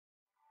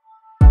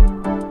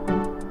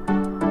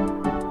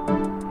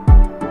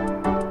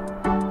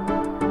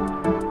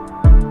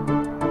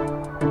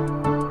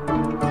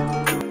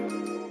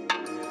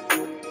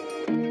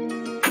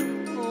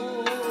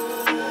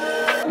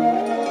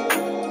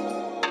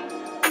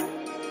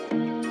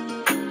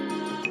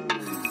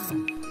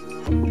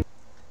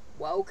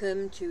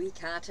Welcome to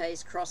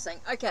Ikate's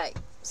Crossing. Okay,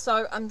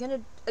 so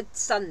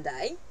it's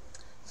Sunday,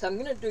 so I'm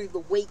going to do the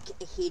week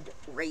ahead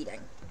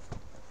reading.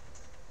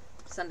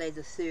 Sunday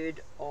the 3rd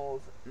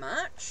of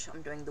March,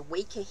 I'm doing the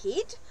week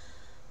ahead.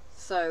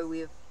 So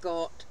we've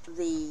got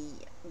the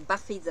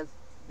Buffy the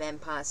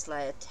Vampire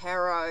Slayer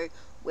Tarot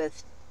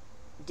with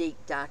Deep,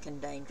 Dark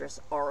and Dangerous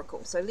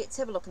Oracle. So let's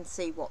have a look and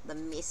see what the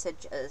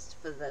message is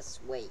for this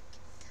week.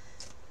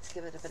 Let's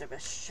give it a bit of a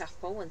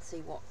shuffle and see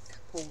what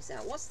pulls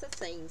out. What's the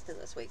theme for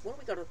this week? What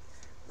have we got to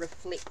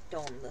reflect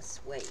on this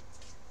week?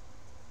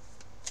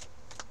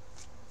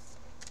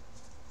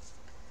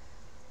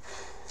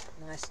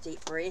 Nice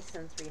deep breath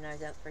in through your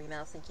nose, out through your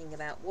mouth, thinking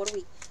about what do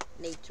we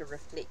need to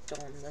reflect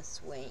on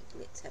this week.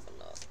 Let's have a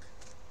look.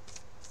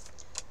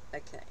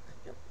 Okay,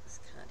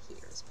 this card here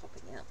is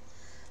popping out.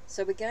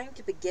 So we're going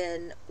to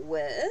begin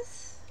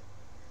with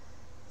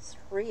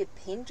 3 of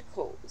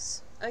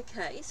Pentacles.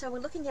 Okay, so we're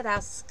looking at our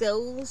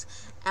skills,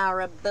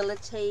 our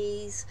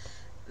abilities,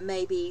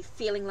 maybe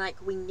feeling like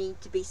we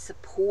need to be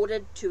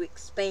supported to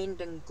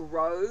expand and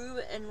grow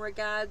in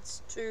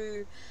regards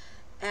to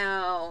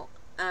our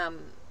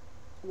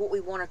what we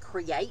want to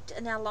create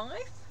in our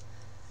life.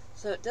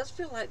 So it does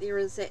feel like there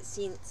is that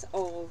sense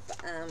of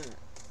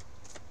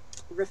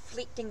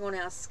reflecting on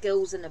our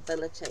skills and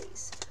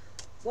abilities.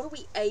 What are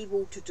we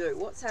able to do?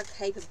 What's our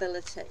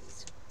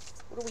capabilities?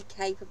 What are we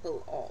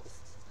capable of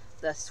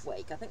this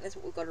week? I think that's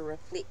what we've got to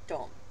reflect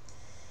on.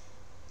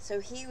 So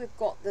here we've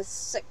got the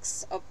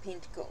 6 of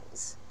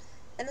Pentacles,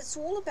 and it's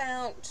all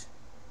about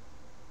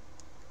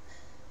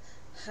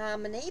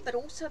harmony, but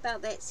also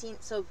about that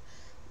sense of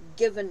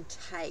give and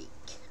take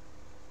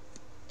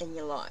in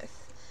your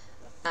life,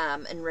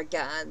 in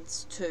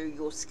regards to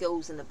your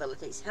skills and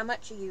abilities. How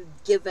much are you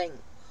giving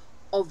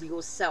of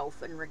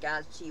yourself in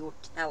regards to your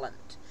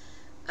talent?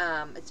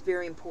 It's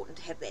very important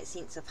to have that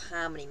sense of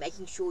harmony,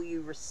 making sure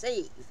you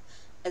receive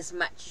as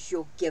much as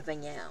you're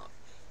giving out.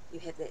 You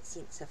have that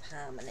sense of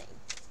harmony.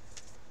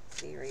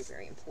 Very,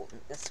 very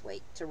important this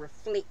week to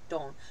reflect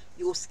on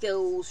your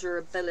skills, your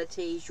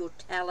abilities, your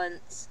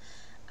talents,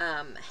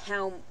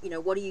 how,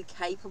 what are you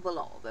capable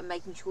of, and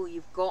making sure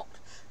you've got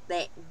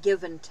that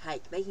give and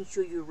take, making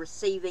sure you're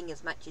receiving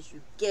as much as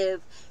you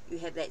give. You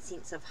have that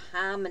sense of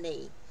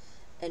harmony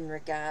in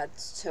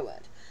regards to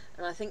it.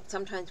 And I think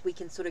sometimes we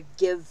can sort of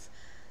give.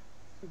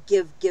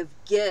 There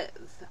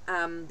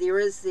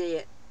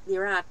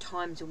are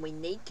times when we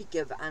need to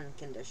give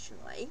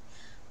unconditionally,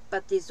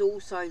 but there's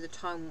also the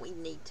time we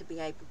need to be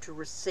able to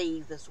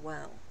receive as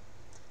well.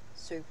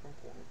 Super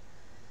important.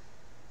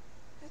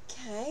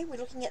 Okay, we're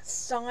looking at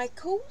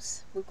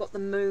cycles. We've got the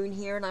moon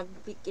here, and I'm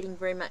getting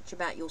very much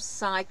about your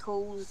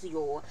cycles,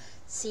 your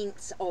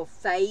sense of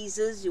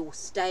phases, your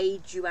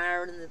stage you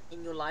are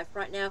in your life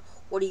right now.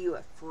 What are you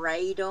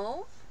afraid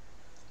of?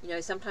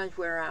 Sometimes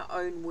we're our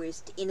own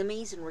worst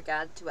enemies in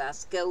regard to our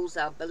skills,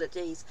 our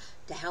abilities,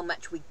 to how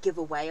much we give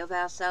away of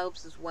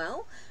ourselves as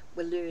well.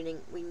 We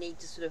need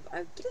to sort of,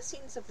 I get a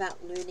sense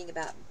about learning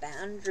about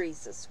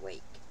boundaries this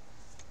week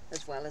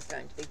as well is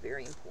going to be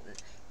very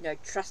important.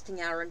 Trusting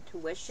our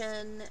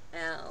intuition,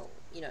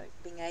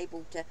 being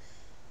able to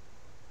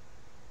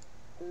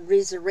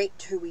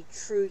resurrect who we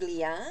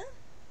truly are.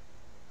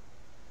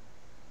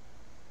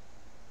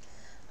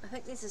 I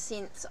think there's a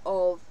sense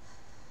of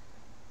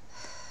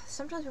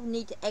sometimes we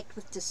need to act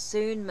with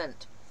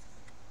discernment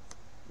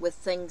with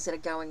things that are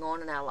going on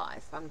in our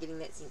life. I'm getting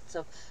that sense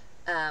of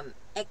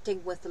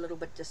acting with a little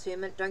bit of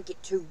discernment. Don't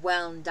get too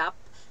wound up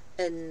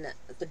in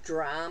the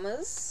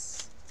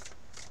dramas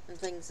and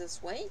things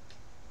this week.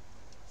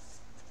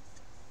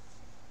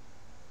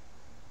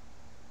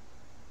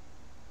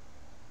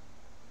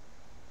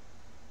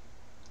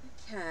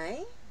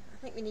 Okay, I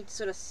think we need to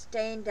sort of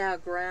stand our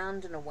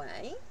ground in a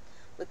way.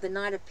 With the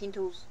Knight of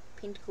Pentacles,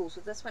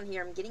 with this one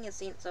here, I'm getting a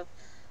sense of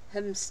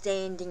him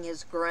standing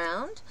his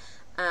ground,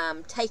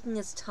 taking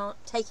your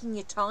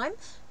time.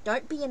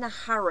 Don't be in a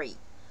hurry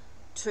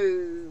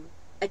to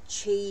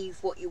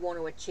achieve what you want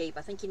to achieve.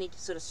 I think you need to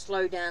sort of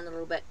slow down a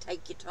little bit,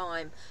 take your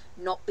time,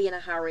 not be in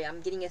a hurry.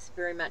 I'm getting us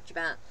very much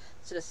about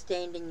sort of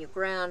standing your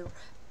ground,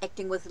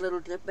 acting with a little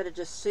bit of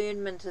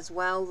discernment as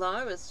well,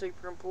 though, is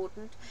super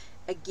important.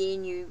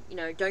 Again, you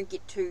don't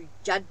get too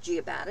judgy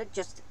about it,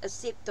 just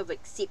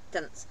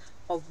acceptance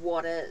of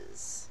what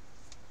is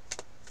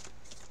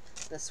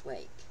this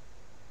week.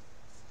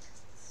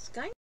 It's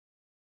going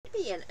to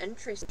be an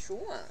interesting,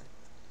 sure.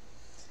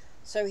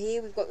 So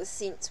here we've got the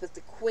sense with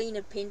the Queen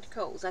of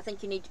Pentacles. I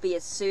think you need to be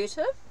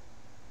assertive,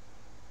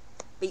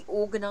 be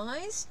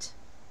organised,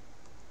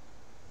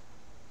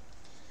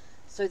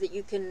 so that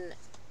you can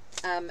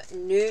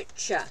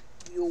nurture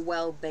your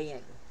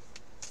well-being.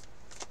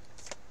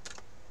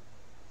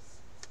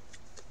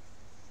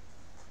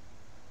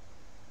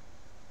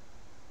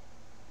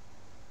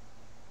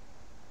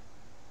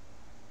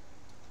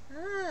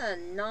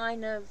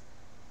 Nine of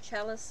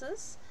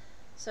Chalices.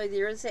 So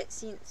there is that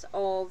sense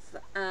of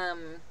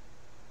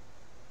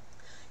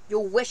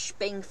your wish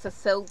being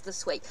fulfilled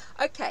this week.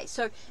 Okay,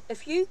 so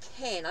if you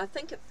can, I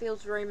think it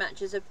feels very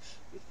much as if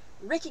you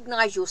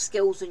recognize your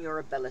skills and your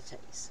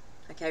abilities.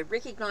 Okay,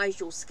 recognize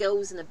your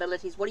skills and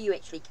abilities. What are you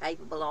actually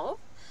capable of?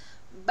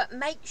 But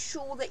make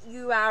sure that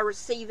you are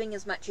receiving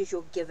as much as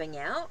you're giving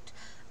out.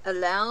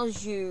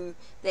 Allows you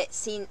that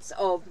sense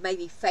of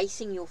maybe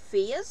facing your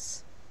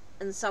fears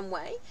in some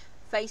way.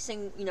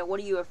 Facing, you know, what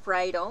are you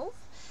afraid of?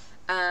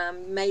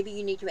 Maybe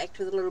you need to act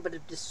with a little bit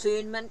of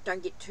discernment.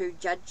 Don't get too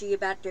judgy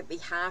about it. Don't be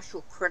harsh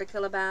or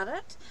critical about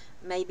it.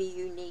 Maybe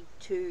you need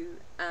to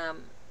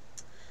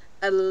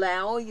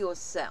allow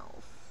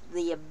yourself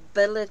the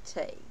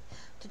ability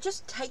to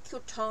just take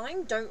your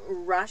time. Don't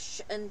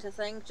rush into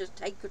things. Just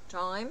take your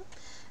time.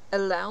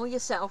 Allow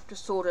yourself to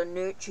sort of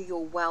nurture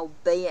your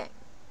well-being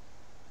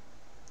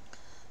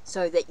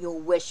so that your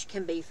wish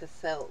can be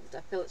fulfilled.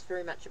 I feel it's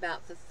very much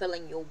about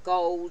fulfilling your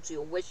goals,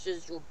 your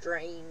wishes, your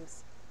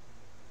dreams.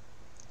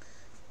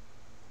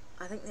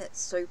 I think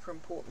that's super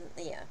important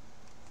there.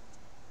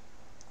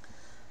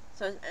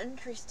 So it's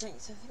interesting.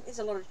 So I think there's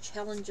a lot of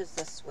challenges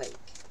this week.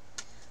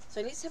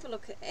 So let's have a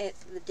look at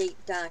the deep,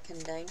 dark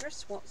and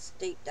dangerous. What's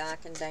deep, dark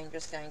and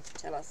dangerous going to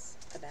tell us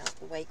about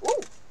the week?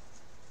 Ooh!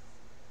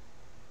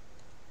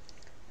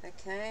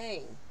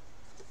 Okay.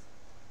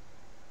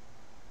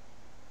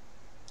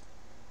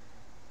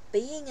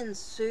 Being in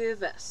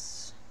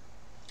service.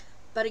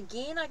 But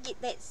again, I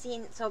get that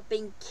sense of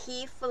being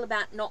careful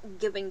about not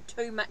giving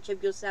too much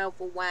of yourself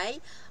away.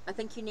 I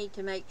think you need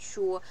to make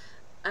sure,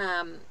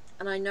 and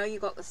I know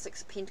you've got the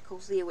Six of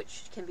Pentacles there,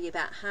 which can be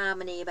about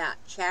harmony, about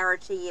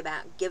charity,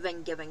 about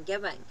giving.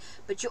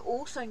 But you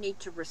also need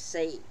to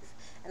receive.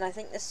 And I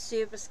think the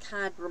service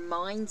card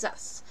reminds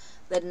us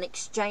that an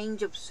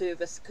exchange of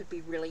service could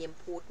be really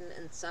important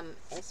in some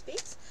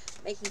aspects.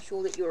 Making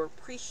sure that you're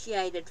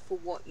appreciated for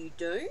what you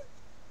do.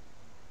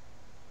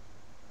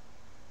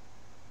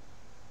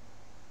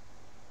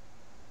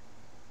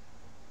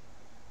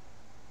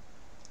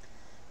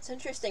 It's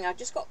interesting. I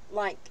just got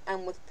like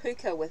with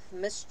Puka, with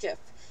mischief,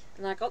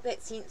 and I got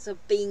that sense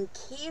of being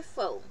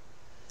careful,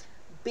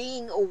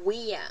 being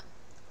aware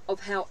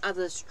of how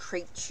others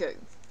treat you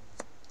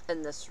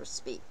in this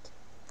respect.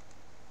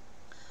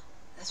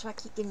 That's why I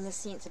keep getting this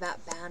sense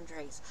about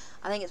boundaries.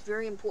 I think it's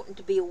very important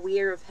to be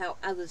aware of how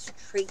others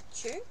treat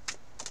you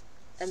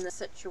in the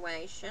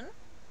situation.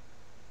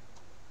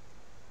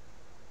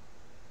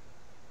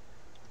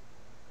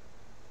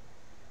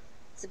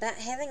 It's about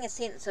having a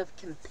sense of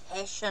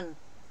compassion,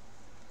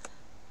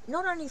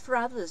 not only for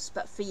others,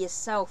 but for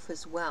yourself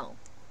as well.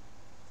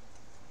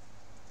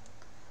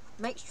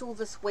 Make sure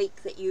this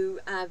week that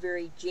you are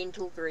very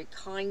gentle, very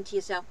kind to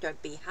yourself.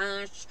 Don't be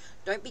harsh.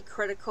 Don't be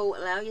critical.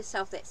 Allow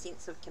yourself that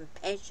sense of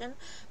compassion.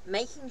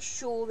 Making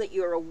sure that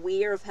you're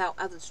aware of how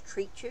others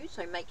treat you.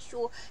 So make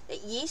sure that,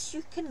 yes,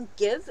 you can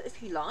give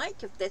if you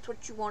like, if that's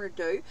what you want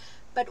to do.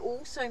 But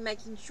also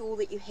making sure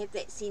that you have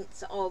that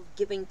sense of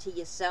giving to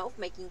yourself.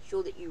 Making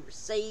sure that you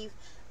receive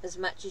as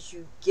much as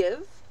you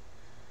give.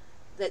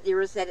 That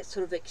there is that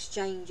sort of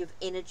exchange of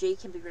energy.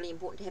 Can be really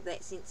important to have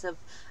that sense of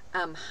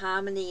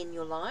harmony in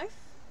your life.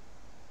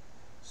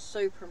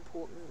 Super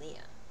important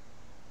there.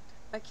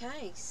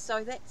 Okay,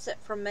 so that's it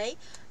from me.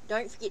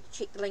 Don't forget to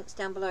check the links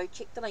down below.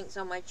 Check the links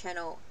on my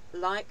channel.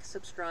 Like,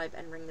 subscribe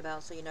and ring the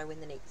bell so you know when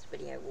the next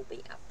video will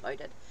be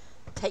uploaded.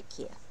 Take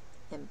care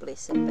and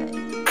blessed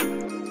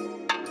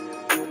be.